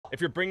If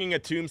you're bringing a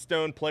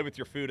tombstone, play with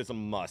your food is a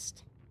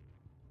must.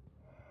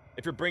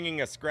 If you're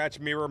bringing a scratch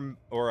mirror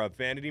or a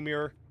vanity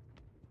mirror,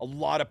 a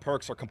lot of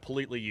perks are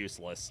completely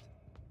useless.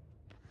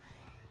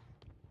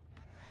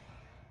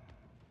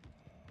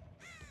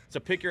 So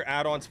pick your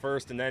add-ons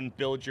first and then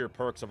build your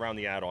perks around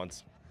the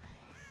add-ons.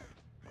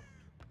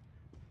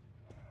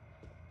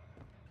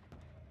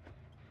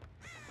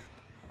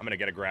 I'm gonna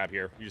get a grab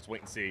here. You just wait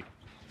and see.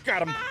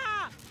 Got him!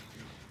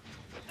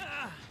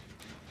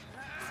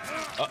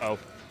 Uh-oh.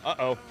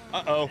 Uh-oh.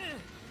 Uh-oh.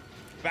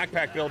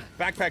 Backpack build.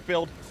 Backpack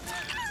build.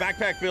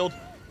 Backpack build.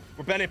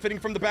 We're benefiting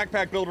from the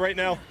backpack build right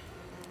now.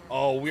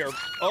 Oh, we are...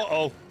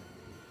 Uh-oh.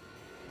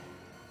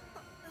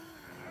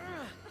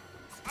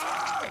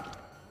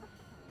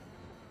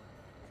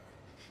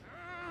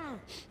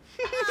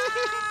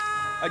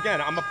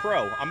 Again, I'm a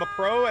pro. I'm a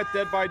pro at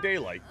Dead by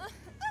Daylight.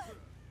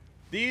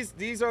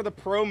 These are the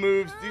pro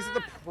moves. These are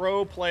the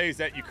pro plays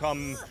that you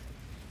come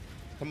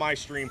to my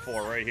stream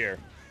for right here.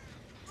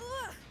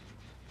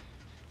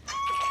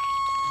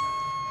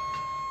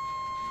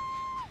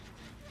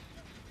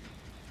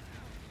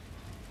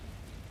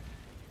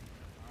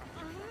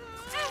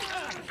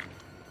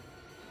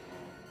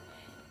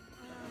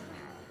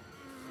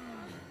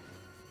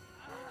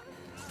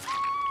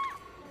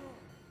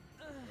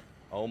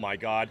 Oh my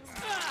god.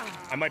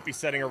 I might be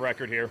setting a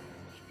record here.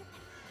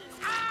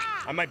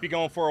 I might be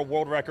going for a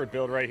world record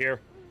build right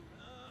here.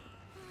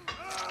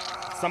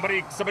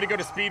 Somebody go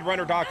to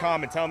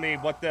speedrunner.com and tell me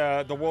what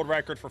the world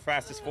record for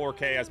fastest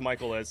 4K as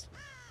Michael is.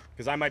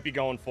 Because I might be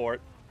going for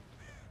it.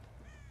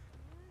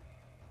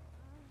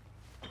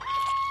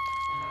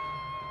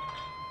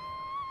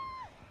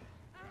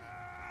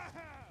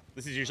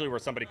 This is usually where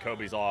somebody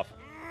Kobe's off.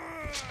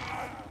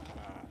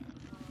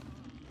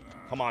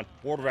 Come on,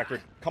 world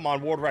record. Come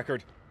on, world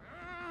record.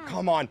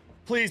 Come on,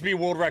 please be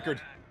world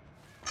record.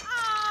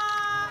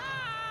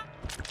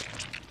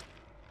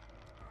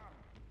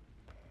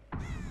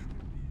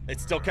 It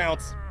still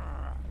counts.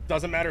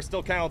 Doesn't matter,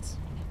 still counts.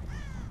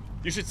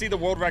 You should see the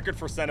world record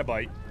for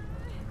Cenobite.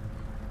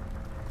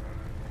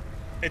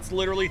 It's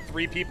literally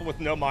 3 people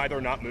with no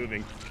mither not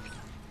moving.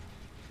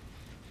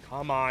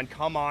 Come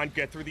on,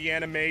 get through the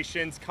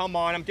animations. Come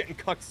on, I'm getting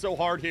cucked so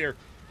hard here.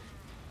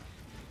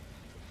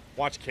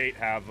 Watch Kate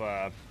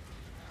have,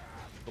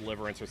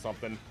 deliverance or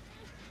something.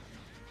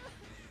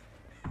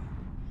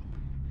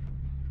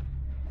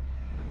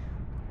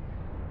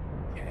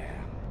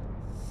 Yeah.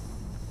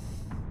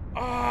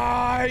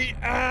 I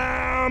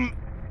am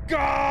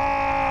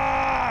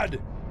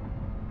God!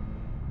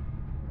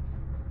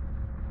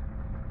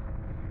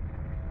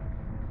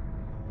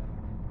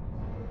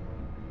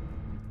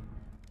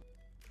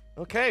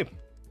 Okay.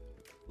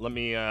 Let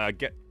me,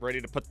 get ready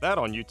to put that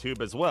on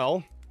YouTube as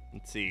well.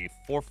 Let's see,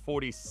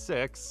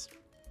 446.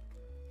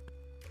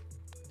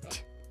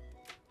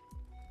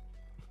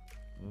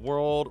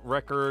 World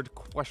record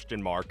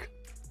question mark.